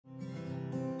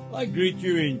I greet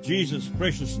you in Jesus'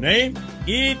 precious name.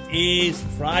 It is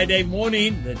Friday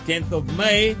morning, the 10th of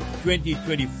May,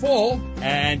 2024,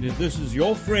 and this is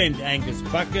your friend Angus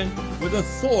Buchan with a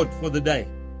thought for the day.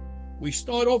 We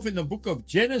start off in the book of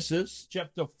Genesis,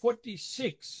 chapter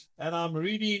 46, and I'm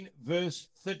reading verse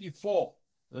 34.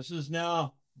 This is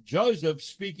now Joseph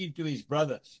speaking to his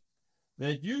brothers.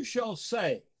 That you shall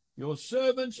say, your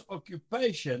servant's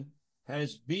occupation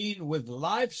has been with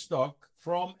livestock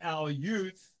from our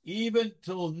youth even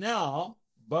till now,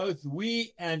 both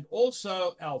we and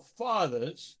also our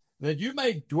fathers, that you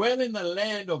may dwell in the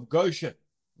land of Goshen.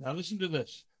 Now listen to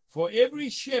this. For every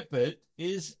shepherd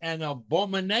is an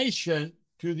abomination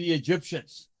to the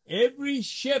Egyptians. Every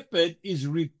shepherd is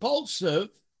repulsive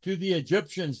to the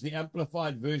Egyptians, the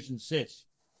Amplified Version says.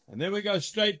 And then we go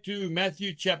straight to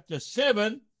Matthew chapter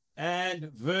 7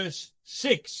 and verse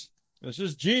 6. This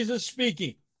is Jesus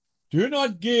speaking. Do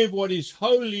not give what is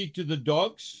holy to the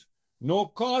dogs, nor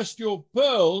cast your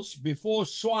pearls before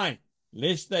swine,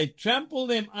 lest they trample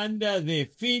them under their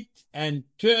feet and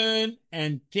turn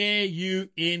and tear you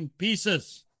in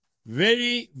pieces.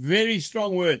 Very, very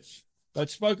strong words, but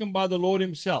spoken by the Lord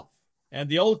himself. And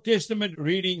the Old Testament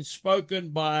reading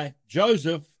spoken by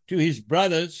Joseph to his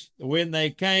brothers when they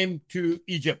came to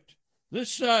Egypt.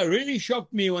 This really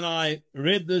shocked me when I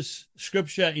read this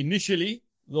scripture initially,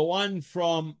 the one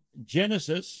from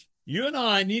Genesis. You and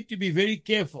I need to be very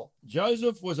careful.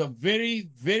 Joseph was a very,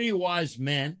 very wise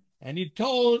man, and he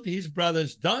told his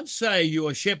brothers, don't say you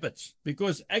are shepherds,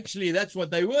 because actually that's what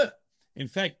they were. In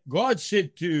fact, God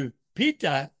said to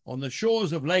Peter on the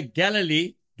shores of Lake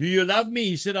Galilee, do you love me?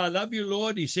 He said, I love you,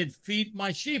 Lord. He said, feed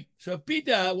my sheep. So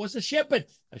Peter was a shepherd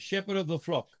of the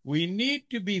flock. We need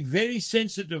to be very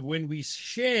sensitive when we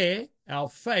share our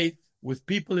faith with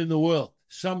people in the world.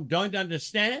 Some don't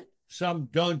understand. Some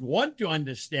don't want to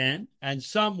understand, and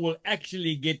some will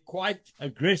actually get quite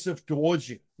aggressive towards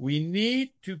you. We need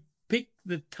to pick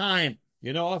the time.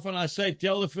 You know, often I say,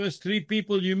 tell the first 3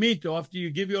 people you meet after you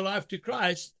give your life to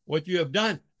Christ what you have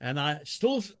done. And I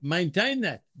still maintain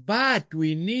that. But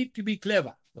we need to be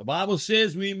clever. The Bible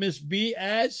says we must be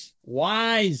as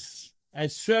wise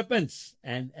as serpents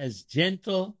and as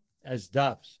gentle as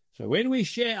doves. So when we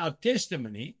share our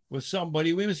testimony with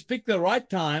somebody, we must pick the right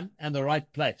time and the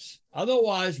right place.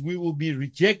 Otherwise, we will be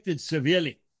rejected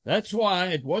severely. That's why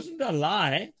it wasn't a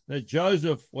lie that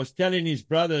Joseph was telling his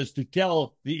brothers to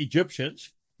tell the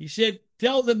Egyptians. He said,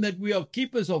 tell them that we are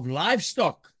keepers of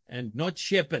livestock and not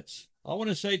shepherds. I want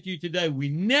to say to you today, we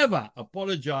never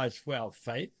apologize for our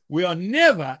faith. We are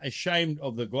never ashamed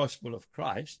of the gospel of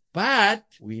Christ, but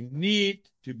we need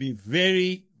to be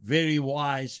very, very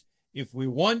wise if we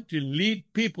want to lead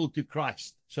people to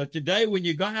Christ. So today when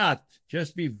you go out,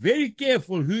 just be very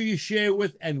careful who you share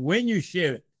with and when you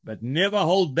share it, but never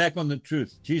hold back on the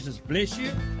truth. Jesus bless you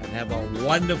and have a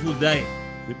wonderful day.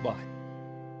 Goodbye.